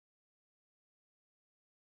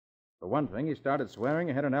For one thing, he started swearing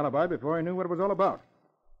he had an alibi before he knew what it was all about.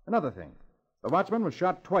 Another thing, the watchman was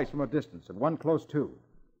shot twice from a distance, and one close to.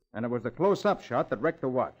 And it was the close-up shot that wrecked the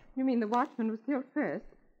watch. You mean the watchman was killed first,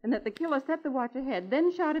 and that the killer set the watch ahead,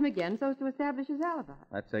 then shot him again so as to establish his alibi?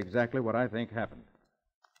 That's exactly what I think happened.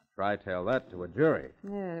 Try tell that to a jury.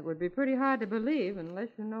 Yeah, it would be pretty hard to believe unless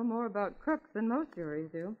you know more about crooks than most juries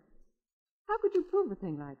do. How could you prove a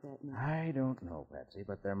thing like that, Nick? I don't know, Patsy,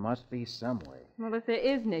 but there must be some way. Well, if there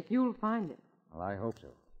is, Nick, you'll find it. Well, I hope so.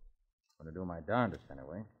 I'm going to do my darndest,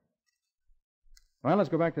 anyway. Well, let's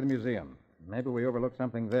go back to the museum. Maybe we overlooked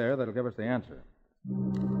something there that'll give us the answer.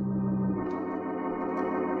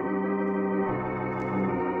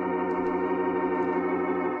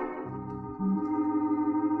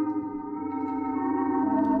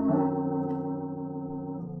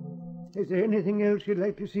 Is there anything else you'd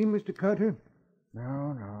like to see, Mr. Carter?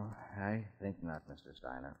 No, I think not, Mr.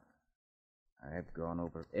 Steiner. I've gone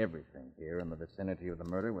over everything here in the vicinity of the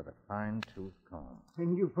murder with a fine-tooth comb.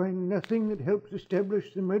 And you find nothing that helps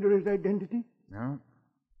establish the murderer's identity? No,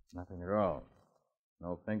 nothing at all.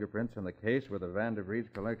 No fingerprints on the case where the Van der Vreed's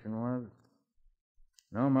collection was.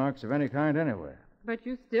 No marks of any kind anywhere. But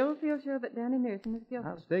you still feel sure that Danny Mearson is guilty?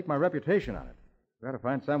 I'll stake my reputation on it. We've got to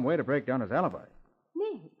find some way to break down his alibi.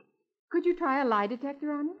 Nick, could you try a lie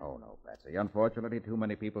detector on him? Oh, no, Patsy. Unfortunately, too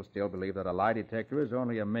many people still believe that a lie detector is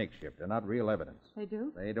only a makeshift and not real evidence. They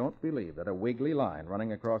do? They don't believe that a wiggly line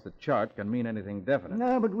running across a chart can mean anything definite.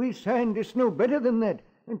 No, but we scientists know better than that.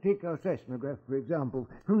 And take our seismograph, for example.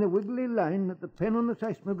 From the wiggly line that the pen on the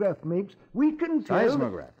seismograph makes, we can tell...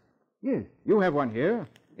 Seismograph? Yes. You have one here?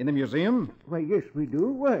 In the museum? Why, yes, we do.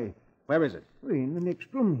 Why? Where is it? Well, in the next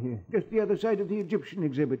room here, just the other side of the Egyptian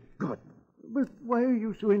exhibit. Good. But why are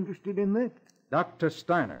you so interested in that? Dr.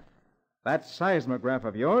 Steiner, that seismograph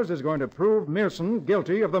of yours is going to prove Mearson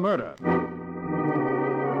guilty of the murder.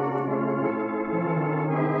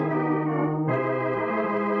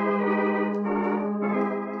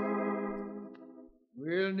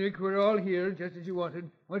 Well, Nick, we're all here, just as you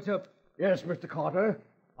wanted. What's up? Yes, Mr. Carter.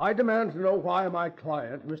 I demand to know why my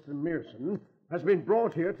client, Mr. Mearson, has been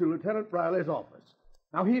brought here to Lieutenant Riley's office.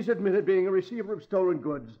 Now, he's admitted being a receiver of stolen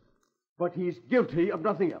goods, but he's guilty of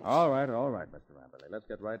nothing else. All right, Mr. Ramberley. Let's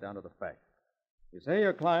get right down to the facts. You say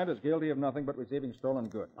your client is guilty of nothing but receiving stolen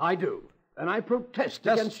goods. I do. And I protest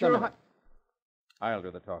Just against a your... minute. I'll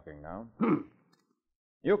do the talking now.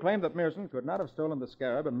 You claim that Mearson could not have stolen the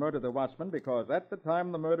scarab and murdered the watchman because at the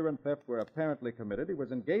time the murder and theft were apparently committed, he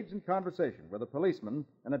was engaged in conversation with a policeman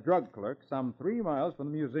and a drug clerk some 3 miles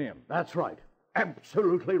from the museum. That's right.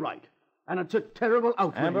 Absolutely right. And it's a terrible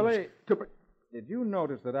outrage. Amberley, did you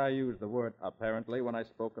notice that I used the word apparently when I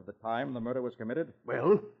spoke of the time the murder was committed?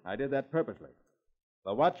 Well? I did that purposely.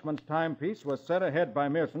 The watchman's timepiece was set ahead by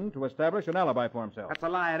Mearson to establish an alibi for himself. That's a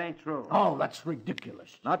lie. It ain't true. Oh, that's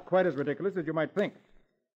ridiculous. Not quite as ridiculous as you might think.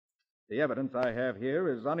 The evidence I have here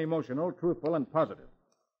is unemotional, truthful, and positive.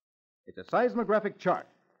 It's a seismographic chart.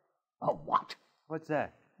 A what? What's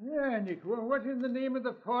that? Yeah, Nick, well, what in the name of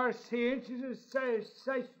the far saints is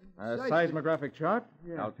a seismographic chart?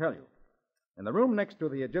 Yeah. I'll tell you. In the room next to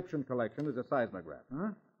the Egyptian collection is a seismograph. Huh?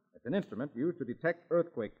 It's an instrument used to detect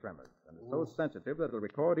earthquake tremors, and it's so sensitive that it'll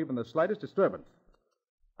record even the slightest disturbance.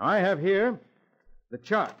 I have here the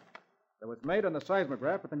chart that was made on the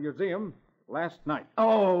seismograph at the museum last night.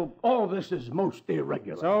 Oh, all this is most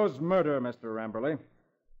irregular. So's murder, Mr. Ramberley.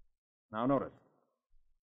 Now notice.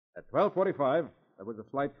 At 12:45, there was a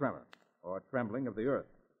slight tremor, or trembling of the earth,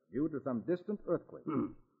 due to some distant earthquake.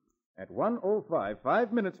 At 1:05,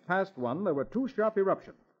 5 minutes past 1, there were 2 sharp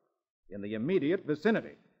eruptions in the immediate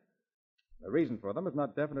vicinity. The reason for them is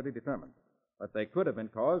not definitely determined, but they could have been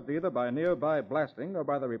caused either by nearby blasting or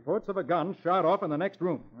by the reports of a gun shot off in the next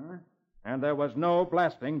room. Huh? And there was no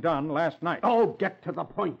blasting done last night. Oh, get to the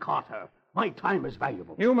point, Carter. My time is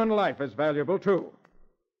valuable. Human life is valuable, too.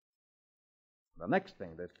 The next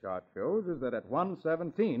thing this chart shows is that at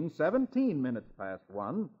 1:17, 17 minutes past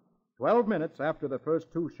 1, 12 minutes after the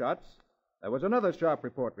first 2 shots, there was another sharp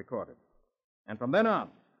report recorded. And from then on,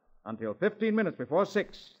 until 15 minutes before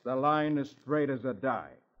 6, the line is straight as a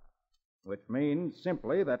die. Which means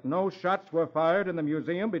simply that no shots were fired in the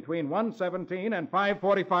museum between 1:17 and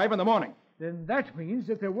 5:45 in the morning. Then that means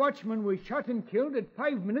that the watchman was shot and killed at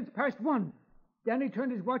 5 minutes past 1. Danny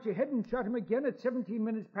turned his watch ahead and shot him again at 17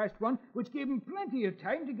 minutes past 1, which gave him plenty of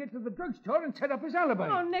time to get to the drugstore and set up his alibi.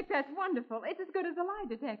 Oh, Nick, that's wonderful. It's as good as a lie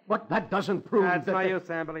detector. But that doesn't prove That's that... no use,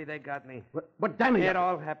 Amberley. They got me. But Danny... It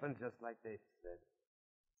all happened just like they said.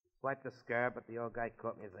 Swiped the scarab, but the old guy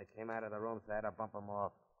caught me as I came out of the room, so I had to bump him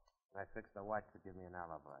off. I fixed the watch to give me an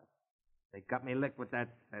alibi. They got me licked with that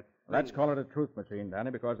Let's call it a truth machine, Danny,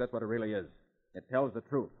 because that's what it really is. It tells the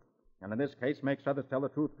truth. And in this case, makes others tell the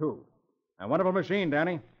truth, too. A wonderful machine,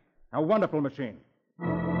 Danny. A wonderful machine.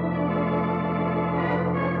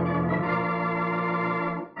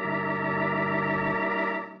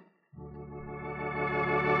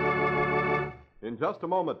 In just a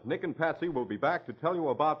moment, Nick and Patsy will be back to tell you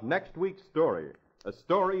about next week's story. A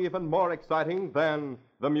story even more exciting than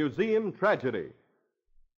the museum tragedy.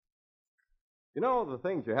 You know, the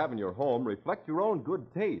things you have in your home reflect your own good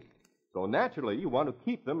taste. So naturally, you want to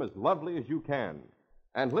keep them as lovely as you can.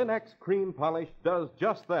 And Linex Cream Polish does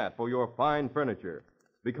just that for your fine furniture.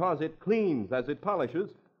 Because it cleans as it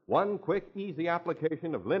polishes, one quick, easy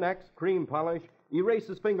application of Linex Cream Polish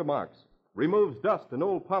erases finger marks, removes dust and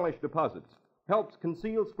old polish deposits, helps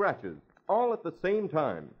conceal scratches, all at the same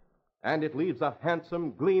time. And it leaves a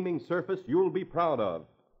handsome, gleaming surface you'll be proud of.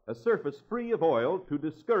 A surface free of oil to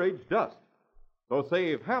discourage dust. So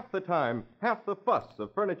save half the time, half the fuss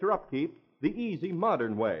of furniture upkeep the easy,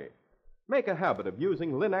 modern way. Make a habit of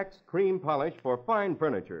using Linex Cream Polish for fine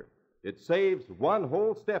furniture. It saves one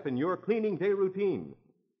whole step in your cleaning day routine.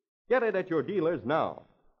 Get it at your dealers now.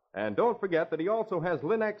 And don't forget that he also has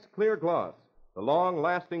Linex Clear Gloss, the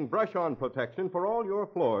long-lasting brush-on protection for all your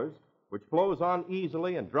floors, which flows on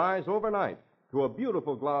easily and dries overnight to a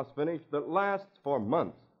beautiful gloss finish that lasts for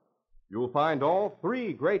months. You'll find all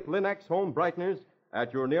three great Linex home brighteners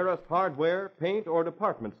at your nearest hardware, paint, or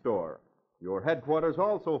department store. Your headquarters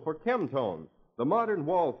also for Chemtone, the modern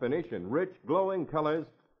wall finish in rich, glowing colors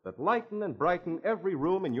that lighten and brighten every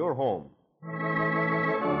room in your home.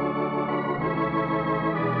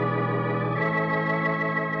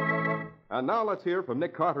 And now let's hear from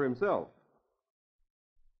Nick Carter himself.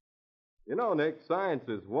 You know, Nick, science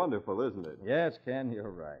is wonderful, isn't it? Yes, Ken,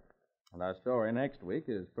 you're right. And our story next week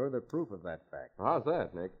is further proof of that fact. How's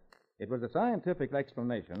that, Nick? It was a scientific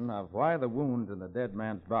explanation of why the wound in the dead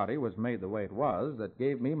man's body was made the way it was that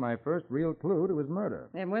gave me my first real clue to his murder.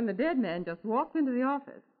 And when the dead man just walked into the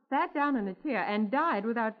office, sat down in a chair, and died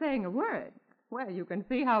without saying a word, well, you can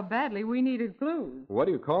see how badly we needed clues. What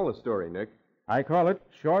do you call the story, Nick? I call it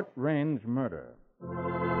short-range murder.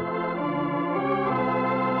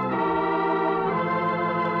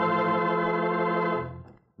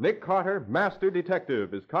 Nick Carter, Master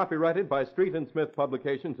Detective, is copyrighted by Street and Smith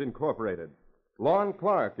Publications, Incorporated. Lon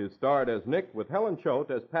Clark is starred as Nick with Helen Choate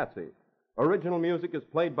as Patsy. Original music is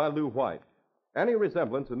played by Lou White. Any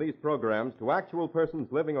resemblance in these programs to actual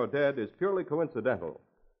persons living or dead is purely coincidental.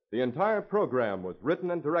 The entire program was written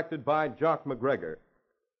and directed by Jock McGregor.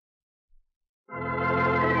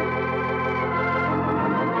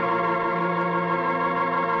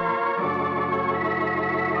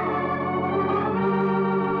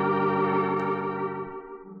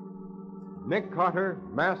 Nick Carter,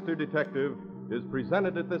 Master Detective, is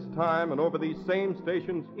presented at this time and over these same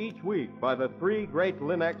stations each week by the three great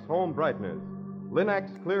Linex home brighteners: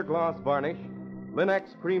 Linex Clear Gloss Varnish,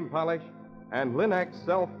 Linex Cream Polish, and Linex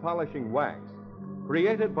Self-Polishing Wax.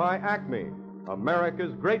 Created by Acme,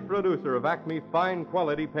 America's great producer of Acme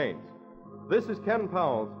fine-quality paints. This is Ken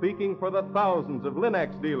Powell speaking for the thousands of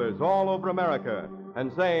Linex dealers all over America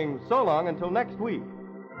and saying so long until next week.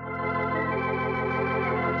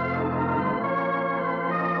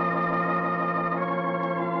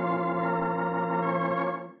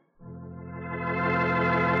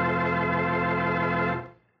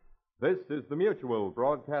 This is the Mutual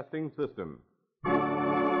Broadcasting System.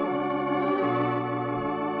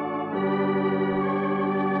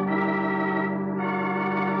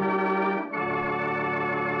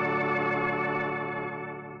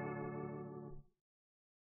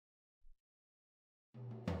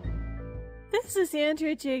 This is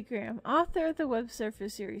Andrea J. Graham, author of the Web Surfer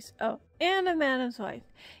series. Oh, and a Madam's Wife.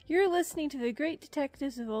 You're listening to the Great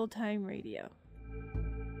Detectives of Old Time Radio.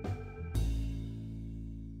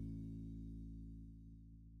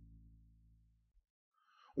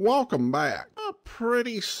 Welcome back. A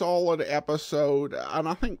pretty solid episode, and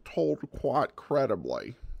I think told quite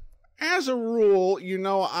credibly. As a rule, you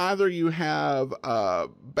know, either you have a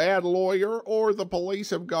bad lawyer or the police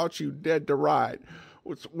have got you dead to right.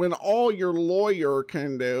 When all your lawyer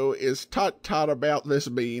can do is tut-tut about this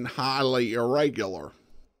being highly irregular.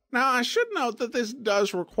 Now, I should note that this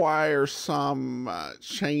does require some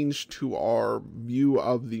change to our view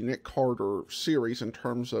of the Nick Carter series in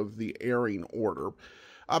terms of the airing order.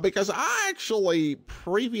 Because I actually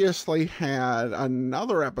previously had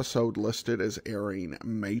another episode listed as airing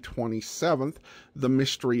May 27th, The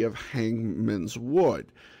Mystery of Hangman's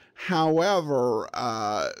Wood. However,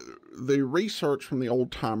 the research from the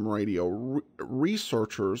Old Time Radio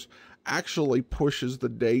researchers actually pushes the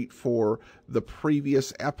date for the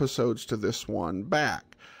previous episodes to this one back.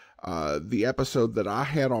 The episode that I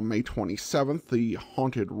had on May 27th, the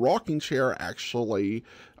Haunted Rocking Chair, actually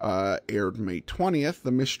aired May 20th.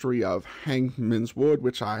 The Mystery of Hangman's Wood,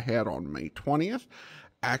 which I had on May 20th,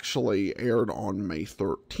 actually aired on May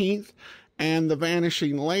 13th. And The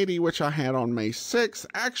Vanishing Lady, which I had on May 6th,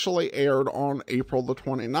 actually aired on April the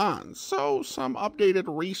 29th. So some updated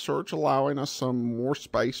research allowing us some more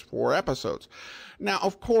space for episodes. Now,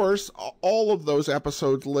 of course, all of those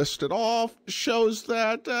episodes listed off shows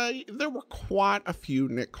that there were quite a few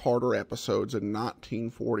Nick Carter episodes in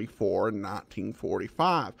 1944 and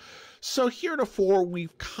 1945. So heretofore,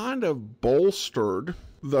 we've kind of bolstered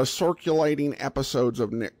the circulating episodes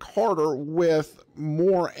of Nick Carter with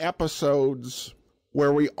more episodes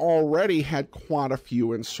where we already had quite a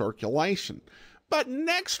few in circulation. But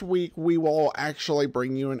next week, we will actually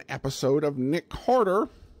bring you an episode of Nick Carter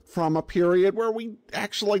from a period where we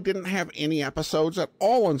actually didn't have any episodes at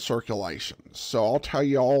all in circulation. So I'll tell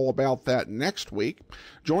you all about that next week.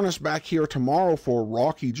 Join us back here tomorrow for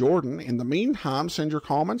Rocky Jordan. In the meantime, send your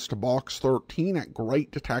comments to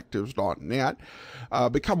box13@greatdetectives.net.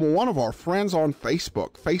 Become one of our friends on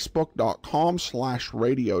Facebook,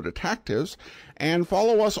 facebook.com/Radio Detectives, and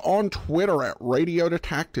follow us on Twitter at Radio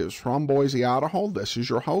Detectives. From Boise, Idaho, this is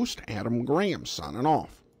your host, Adam Graham, signing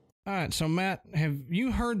off. All right, so Matt, have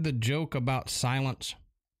you heard the joke about silence?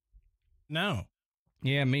 No.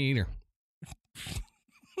 Yeah, me either.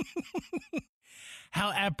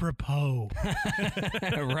 How apropos.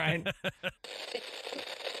 Right?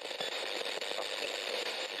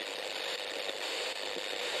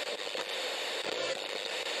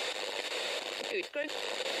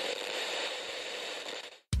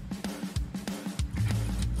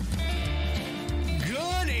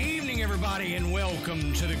 Good evening, everybody, and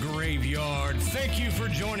welcome to the Graveyard. Thank you for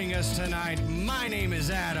joining us tonight. My name is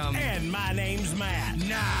Adam. And my name's Matt.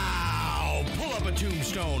 Now, pull up a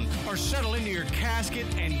tombstone or settle into your casket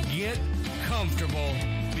and get comfortable,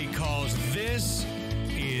 because this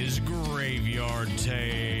is Graveyard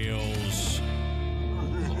Tales.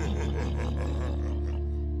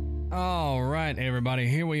 All right, everybody,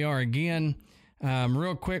 here we are again.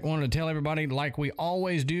 Real quick, wanted to tell everybody, like we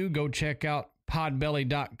always do, go check out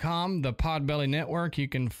podbelly.com, the Podbelly Network. You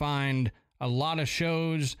can find a lot of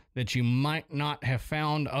shows that you might not have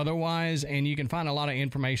found otherwise, and you can find a lot of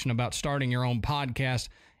information about starting your own podcast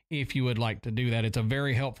if you would like to do that. It's a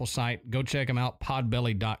very helpful site. Go check them out,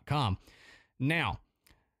 podbelly.com. Now,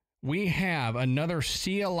 we have another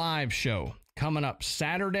See Alive show coming up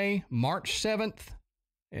Saturday, March 7th.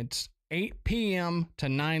 It's 8 p.m. to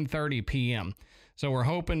 9:30 p.m. So we're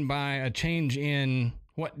hoping by a change in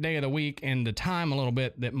what day of the week and the time a little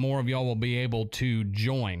bit that more of y'all will be able to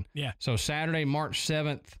join. Yeah. So Saturday, March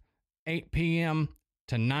 7th, 8 p.m.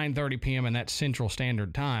 to 9:30 p.m. and that's Central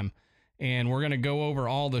Standard Time. And we're going to go over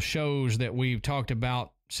all the shows that we've talked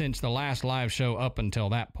about since the last live show up until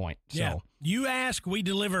that point. Yeah. So, You ask, we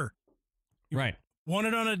deliver. right. Want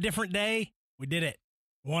it on a different day? We did it.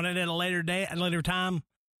 Want it at a later day, at a later time?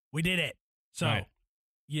 We did it. So Right.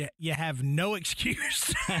 you have no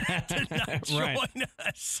excuse to not join Right.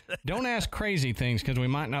 us. Don't ask crazy things because we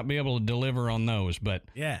might not be able to deliver on those. But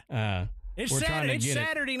Yeah. It's we're trying to Saturday. It's get it.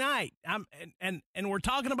 Saturday night. And we're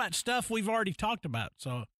talking about stuff we've already talked about.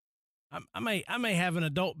 So I may have an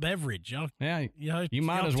adult beverage. Yeah, You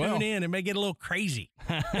might y'all as well. tune in. It may get a little crazy.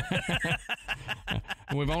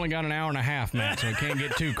 We've only got an hour and a half, Matt, so it can't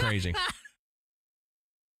get too crazy.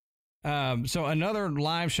 So another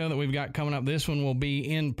live show that we've got coming up, this one will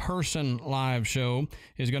be in-person live show,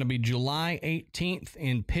 is going to be July 18th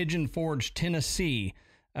in Pigeon Forge, Tennessee.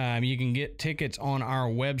 You can get tickets on our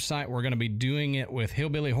website. We're going to be doing it with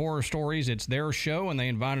Hillbilly Horror Stories. It's their show, and they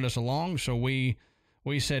invited us along, so we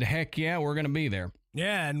said, heck yeah, we're going to be there.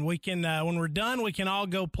 Yeah, and we can when we're done, we can all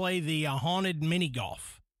go play the haunted mini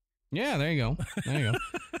golf. Yeah, there you go. There you go.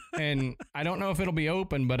 And I don't know if it'll be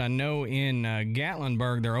open, but I know in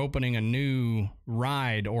Gatlinburg they're opening a new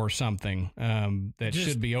ride or something that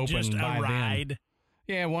should be open just by a ride. then.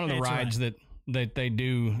 Yeah, one of the That's rides right. that they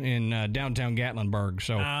do in downtown Gatlinburg.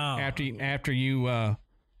 So after you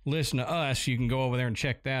listen to us, you can go over there and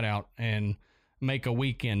check that out and make a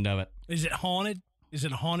weekend of it. Is it haunted? Is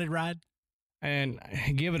it a haunted ride? And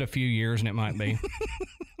give it a few years and it might be.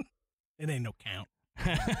 It ain't no count.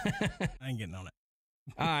 I ain't getting on it.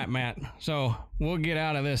 All right, Matt. So we'll get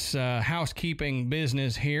out of this housekeeping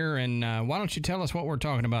business here, and why don't you tell us what we're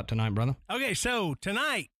talking about tonight, brother? Okay, so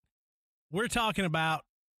tonight we're talking about,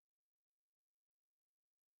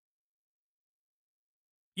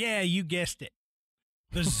 yeah, you guessed it,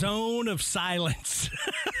 the Zone of Silence.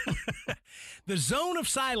 the Zone of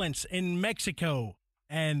Silence in Mexico.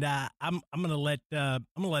 And I'm gonna let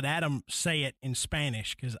Adam say it in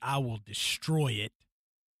Spanish because I will destroy it.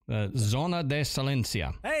 Zona de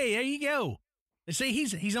Silencia. Hey, there you go. See,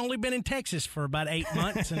 he's only been in Texas for about 8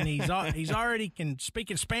 months, and he's already can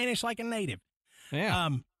speak in Spanish like a native. Yeah.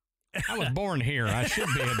 I was born here. I should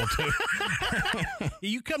be able to.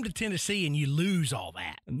 You come to Tennessee and you lose all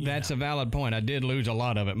that. That's a valid point. I did lose a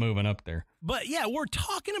lot of it moving up there. But yeah, we're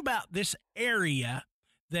talking about this area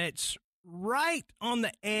that's right on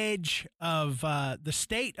the edge of the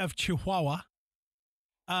state of Chihuahua.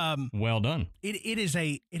 Well done. It is.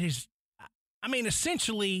 I mean,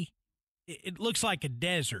 essentially, it looks like a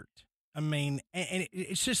desert. I mean, and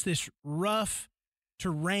it's just this rough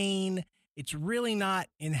terrain. It's really not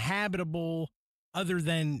inhabitable other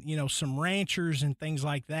than, some ranchers and things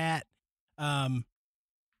like that.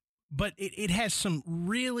 But it has some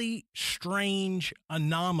really strange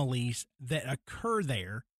anomalies that occur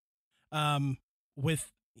there with,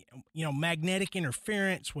 magnetic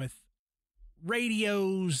interference with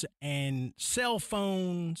radios and cell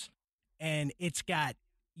phones. And it's got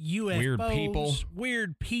UFOs,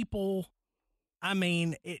 weird people. I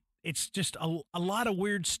mean, it's just a lot of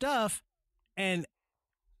weird stuff. And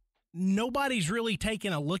nobody's really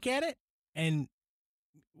taking a look at it. And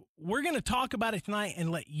we're going to talk about it tonight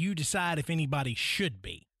and let you decide if anybody should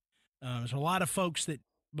be. There's a lot of folks that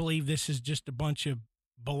believe this is just a bunch of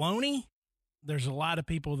baloney. There's a lot of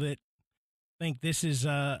people that think this is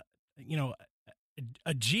a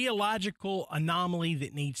geological anomaly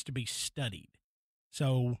that needs to be studied.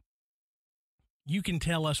 So you can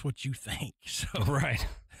tell us what you think. So, right.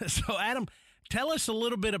 So, Adam, tell us a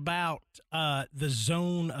little bit about the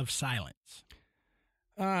Zone of Silence.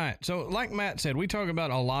 All right. So like Matt said, we talk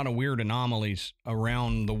about a lot of weird anomalies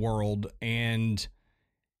around the world. And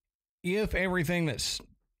if everything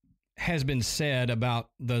has been said about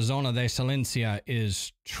the Zona de Silencia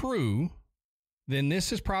is true, then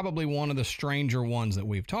this is probably one of the stranger ones that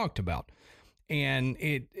we've talked about. And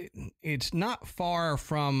it's not far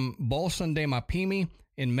from Bolson de Mapimi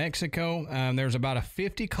in Mexico. There's about a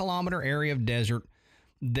 50-kilometer area of desert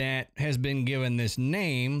that has been given this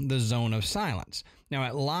name, the Zone of Silence. Now,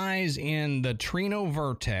 it lies in the Trino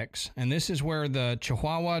Vertex, and this is where the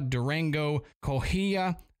Chihuahua, Durango,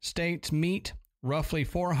 Coahuila states meet, roughly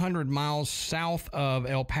 400 miles south of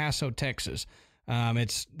El Paso, Texas.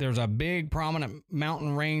 There's a big prominent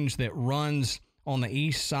mountain range that runs on the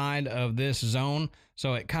east side of this zone,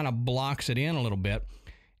 so it kind of blocks it in a little bit.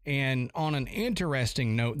 And on an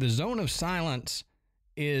interesting note, the Zone of Silence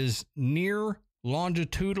is near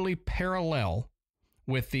longitudinally parallel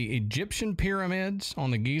with the Egyptian pyramids on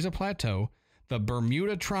the Giza Plateau, the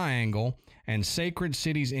Bermuda Triangle, and sacred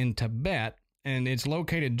cities in Tibet, and it's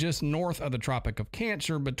located just north of the Tropic of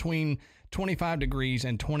Cancer between 25 degrees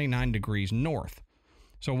and 29 degrees north.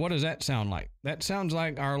 So what does that sound like? That sounds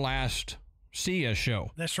like our last SIA show.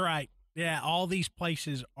 That's right. Yeah, all these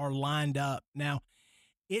places are lined up. Now,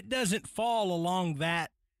 it doesn't fall along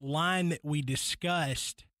that line that we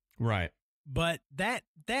discussed. Right. But that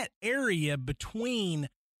area between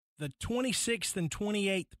the 26th and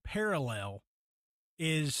 28th parallel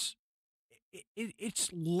is it's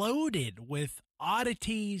loaded with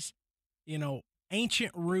oddities,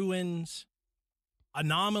 ancient ruins,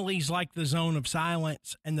 anomalies like the Zone of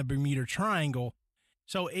Silence and the Bermuda Triangle.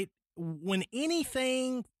 So when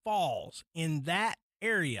anything falls in that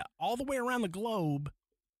area all the way around the globe,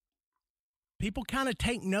 people kind of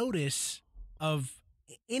take notice of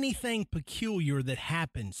anything peculiar that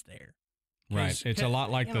happens there. Right. It's a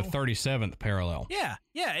lot like the 37th parallel. Yeah,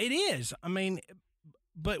 it is. I mean,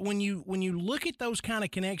 but when you look at those kind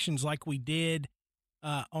of connections like we did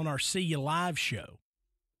on our See You Live show,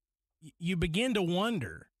 you begin to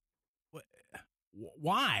wonder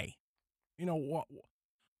why.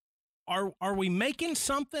 Are we making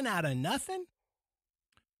something out of nothing?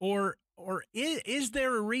 Or is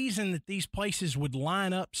there a reason that these places would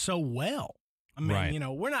line up so well? I mean, right.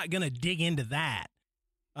 We're not going to dig into that.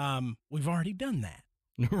 We've already done that.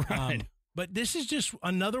 Right. But this is just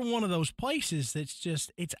another one of those places that's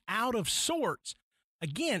it's out of sorts.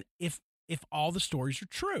 Again, if all the stories are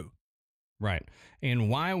true. Right. And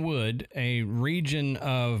why would a region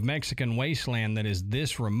of Mexican wasteland that is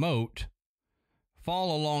this remote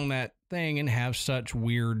fall along that thing and have such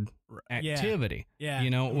weird activity? Yeah.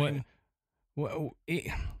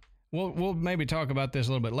 We'll maybe talk about this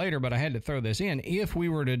a little bit later, but I had to throw this in. If we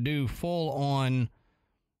were to do full-on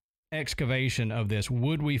excavation of this,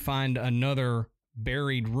 would we find another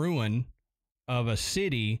buried ruin of a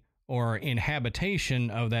city or inhabitation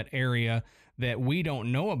of that area that we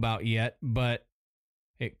don't know about yet, but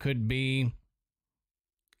it could be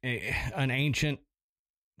an ancient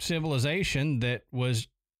civilization that was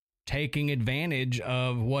taking advantage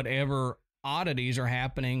of whatever oddities are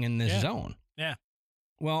happening in this zone. Yeah.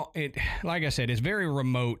 Well, like I said, it's very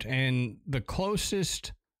remote, and the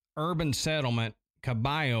closest urban settlement,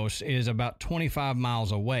 Caballos, is about 25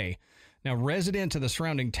 miles away. Now, residents of the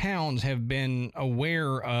surrounding towns have been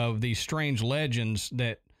aware of these strange legends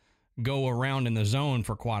that go around in the zone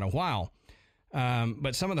for quite a while.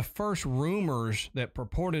 But some of the first rumors that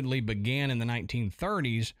purportedly began in the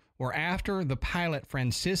 1930s were after the pilot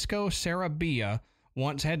Francisco Sarabia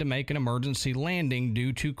once had to make an emergency landing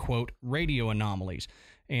due to, quote, radio anomalies.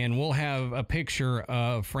 And we'll have a picture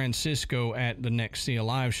of Francisco at the next See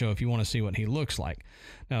Alive show if you want to see what he looks like.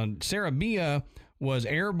 Now, Sarabia was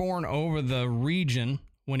airborne over the region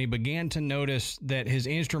when he began to notice that his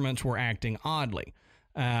instruments were acting oddly.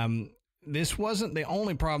 This wasn't the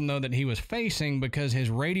only problem, though, that he was facing, because his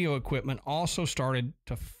radio equipment also started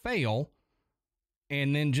to fail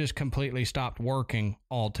and then just completely stopped working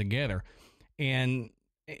altogether. And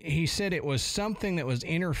he said it was something that was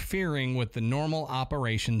interfering with the normal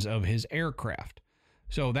operations of his aircraft.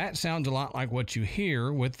 So that sounds a lot like what you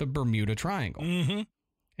hear with the Bermuda Triangle. Mm-hmm.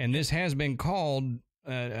 And this has been called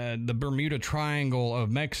the Bermuda Triangle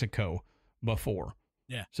of Mexico before.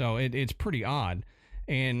 Yeah. So it's pretty odd.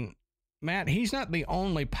 And Matt, he's not the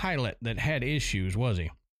only pilot that had issues, was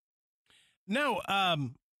he? No.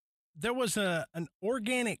 There was an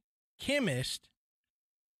organic chemist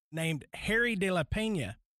named Harry de la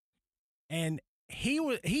Pena, and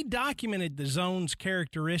he documented the zone's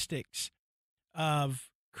characteristics of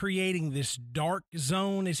creating this dark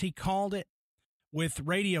zone, as he called it, with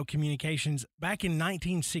radio communications back in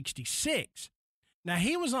 1966. Now,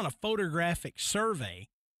 he was on a photographic survey,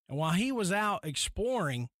 and while he was out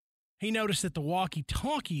exploring, he noticed that the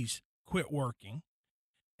walkie-talkies quit working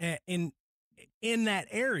in that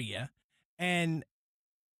area, and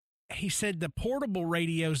he said the portable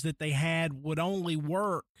radios that they had would only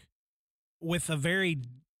work with a very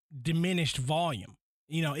diminished volume.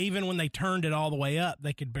 You know, even when they turned it all the way up,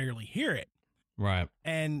 they could barely hear it. Right.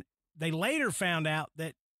 And they later found out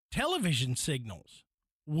that television signals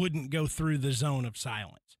wouldn't go through the zone of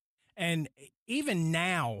silence. And even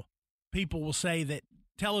now, people will say that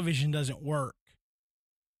television doesn't work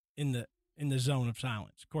in the zone of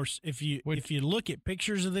silence. Of course, if you look at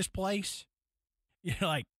pictures of this place, you're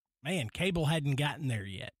like, man, cable hadn't gotten there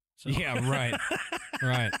yet. So. Yeah, right.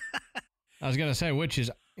 Right. I was going to say, which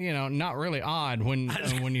is, not really odd when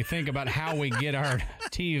you think about how we get our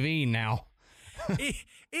TV now.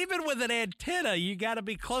 Even with an antenna, you got to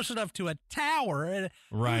be close enough to a tower. And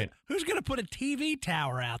right. Who's going to put a TV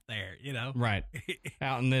tower out there, Right.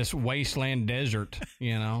 Out in this wasteland desert,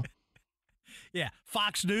 Yeah.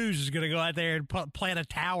 Fox News is going to go out there and plant a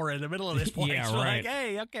tower in the middle of this place. Yeah, Like, right.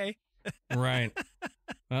 hey, okay. Right.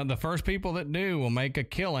 The first people that do will make a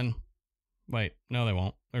killing. Wait, no, they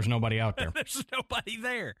won't. There's nobody out there. There's nobody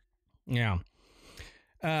there. Yeah.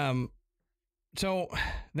 So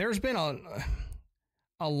there's been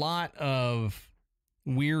a lot of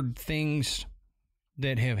weird things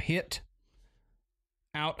that have hit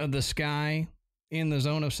out of the sky in the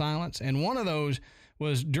zone of silence. And one of those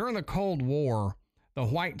was during the Cold War, the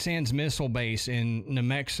White Sands Missile Base in New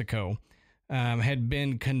Mexico had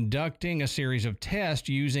been conducting a series of tests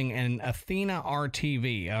using an Athena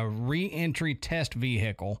RTV, a re-entry test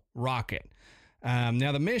vehicle rocket.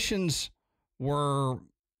 Now, the missions were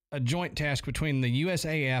a joint task between the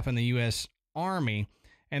USAF and the U.S. Army,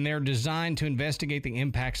 and they're designed to investigate the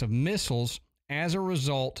impacts of missiles as a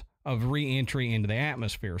result of re-entry into the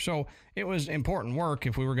atmosphere. So it was important work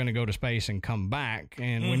if we were going to go to space and come back,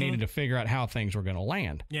 and we needed to figure out how things were going to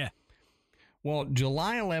land. Yeah. Well,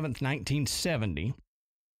 July 11th, 1970,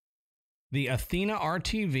 the Athena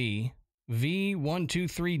RTV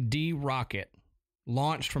V123D rocket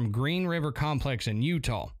launched from Green River Complex in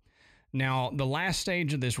Utah. Now, the last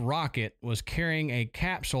stage of this rocket was carrying a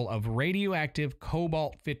capsule of radioactive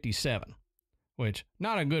cobalt-57, which,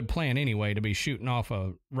 not a good plan anyway, to be shooting off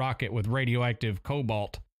a rocket with radioactive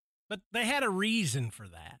cobalt. But they had a reason for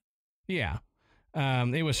that. Yeah.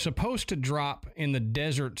 It was supposed to drop in the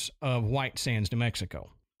deserts of White Sands, New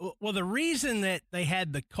Mexico. Well, the reason that they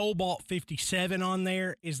had the cobalt-57 on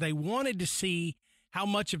there is they wanted to see how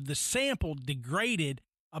much of the sample degraded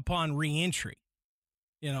upon reentry.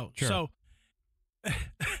 Sure. So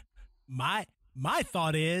my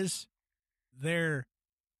thought is they're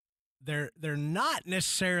not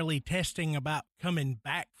necessarily testing about coming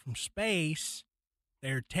back from space.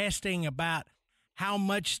 They're testing about how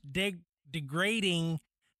much degrading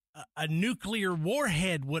a nuclear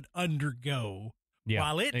warhead would undergo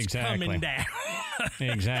while it's coming down.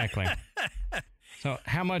 Exactly. So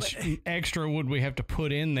how much extra would we have to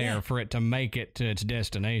put in there for it to make it to its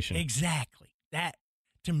destination? Exactly. That,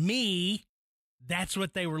 to me, that's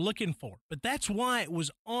what they were looking for. But that's why it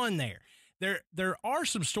was on there. There are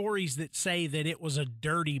some stories that say that it was a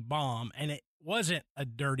dirty bomb, and it wasn't a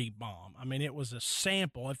dirty bomb. I mean, it was a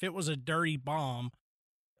sample. If it was a dirty bomb,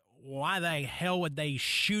 why the hell would they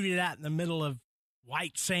shoot it out in the middle of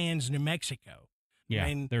White Sands, New Mexico? Yeah, I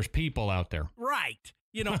mean, there's people out there. Right.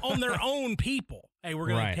 On their own people. Hey, we're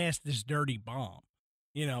going to test this dirty bomb.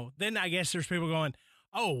 Then I guess there's people going,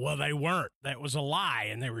 oh, well, they weren't. That was a lie,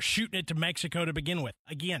 and they were shooting it to Mexico to begin with.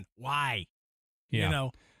 Again, why? Yeah.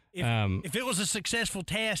 If it was a successful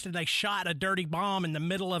test and they shot a dirty bomb in the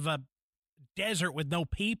middle of a desert with no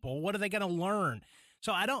people, what are they going to learn?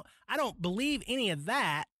 So I don't believe any of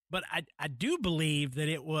that, but I do believe that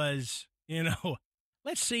it was,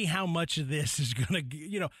 let's see how much of this is going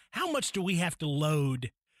to, how much do we have to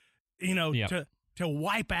load, to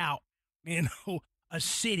wipe out, a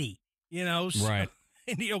city, Right.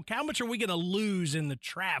 And, how much are we going to lose in the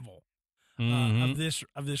travel of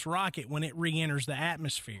this rocket when it re-enters the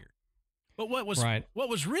atmosphere? But what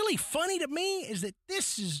was really funny to me is that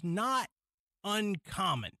this is not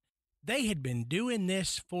uncommon. They had been doing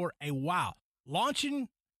this for a while, launching,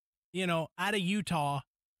 out of Utah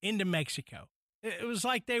into Mexico. It was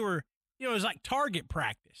like they were, it was like target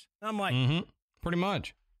practice. I'm like, pretty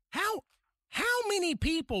much. How many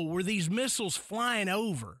people were these missiles flying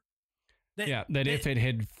over? That if it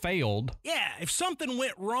had failed. Yeah, if something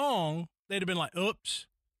went wrong, they'd have been like, oops.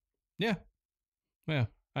 Yeah. Yeah.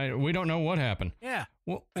 We don't know what happened. Yeah.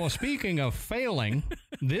 Well, speaking of failing,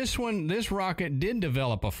 this rocket did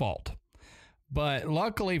develop a fault. But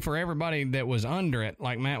luckily for everybody that was under it,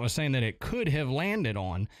 like Matt was saying that it could have landed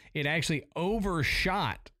on, it actually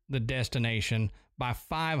overshot the destination by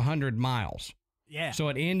 500 miles. Yeah. So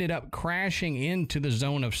it ended up crashing into the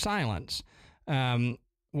zone of silence,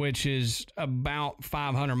 which is about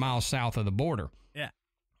 500 miles south of the border. Yeah.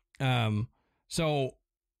 So,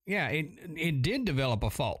 yeah, it did develop a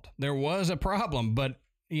fault. There was a problem, but,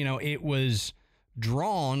 it was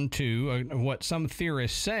drawn to what some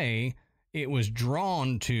theorists say. It was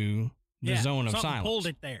drawn to the zone of silence. Pulled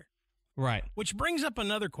it there. Right. Which brings up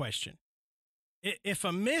another question. If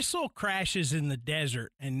a missile crashes in the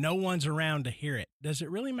desert and no one's around to hear it, does it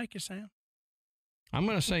really make a sound? I'm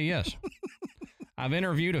going to say yes. I've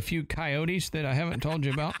interviewed a few coyotes that I haven't told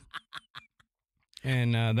you about.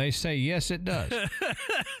 And they say, yes, it does.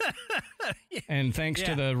 And thanks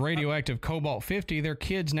to the radioactive cobalt-50, their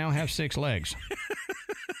kids now have 6 legs.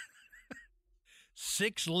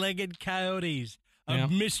 6-legged coyotes, a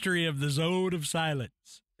mystery of the zone of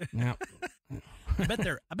silence. Yeah. I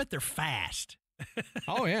bet they're fast.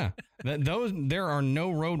 Oh yeah, there are no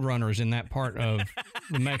road runners in that part of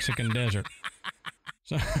the Mexican desert.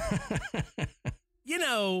 So,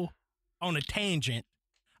 on a tangent,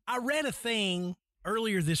 I read a thing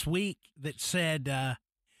earlier this week that said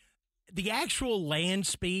the actual land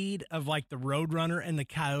speed of like the Roadrunner and the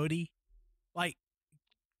Coyote, like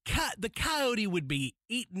the Coyote would be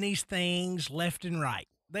eating these things left and right.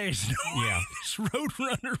 There's no way this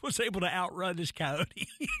Roadrunner was able to outrun this Coyote.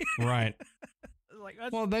 Right. Like,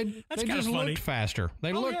 they just looked faster.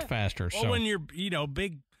 They looked faster. Well, when you're,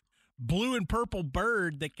 big blue and purple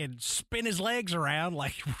bird that can spin his legs around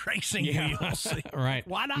like racing wheels. Right.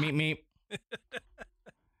 Why not? Meep.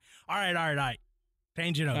 All right.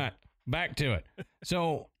 Tangent over. All right, back to it.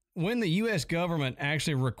 So when the U.S. government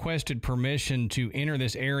actually requested permission to enter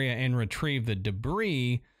this area and retrieve the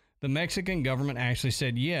debris, the Mexican government actually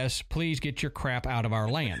said, yes, please get your crap out of our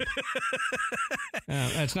land.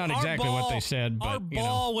 That's not exactly what they said, but our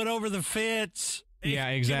ball went over the fence. Yeah,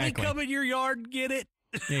 exactly. Can we come in your yard and get it?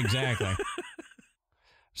 Exactly.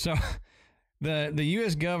 So the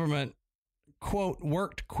U.S. government, quote,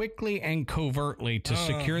 worked quickly and covertly to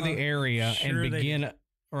secure the area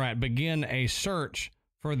and begin a search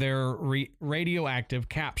for their radioactive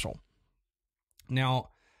capsule. Now,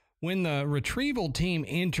 when the retrieval team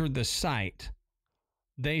entered the site,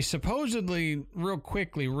 they supposedly real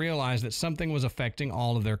quickly realized that something was affecting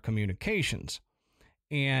all of their communications.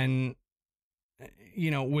 And,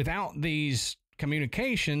 without these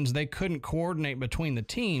communications, they couldn't coordinate between the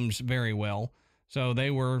teams very well. So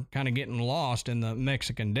they were kind of getting lost in the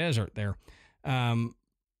Mexican desert there.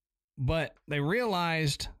 But they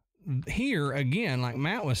realized here, again, like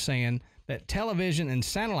Matt was saying, that television and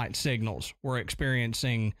satellite signals were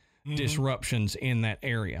experiencing disruptions in that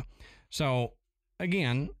area. So,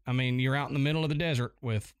 again, you're out in the middle of the desert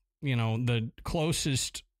with, the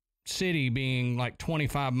closest city being like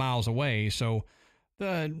 25 miles away. So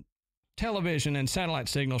the television and satellite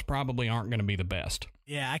signals probably aren't going to be the best.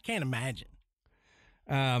 Yeah, I can't imagine.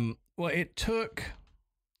 Well, it took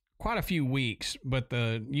quite a few weeks, but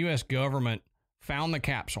the U.S. government found the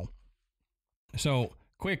capsule. So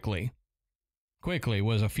quickly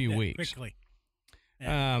was a few weeks. Quickly.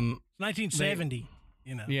 Yeah. 1970,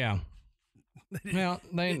 Yeah. Well,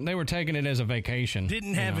 they were taking it as a vacation.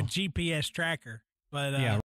 Didn't have a GPS tracker, but yeah.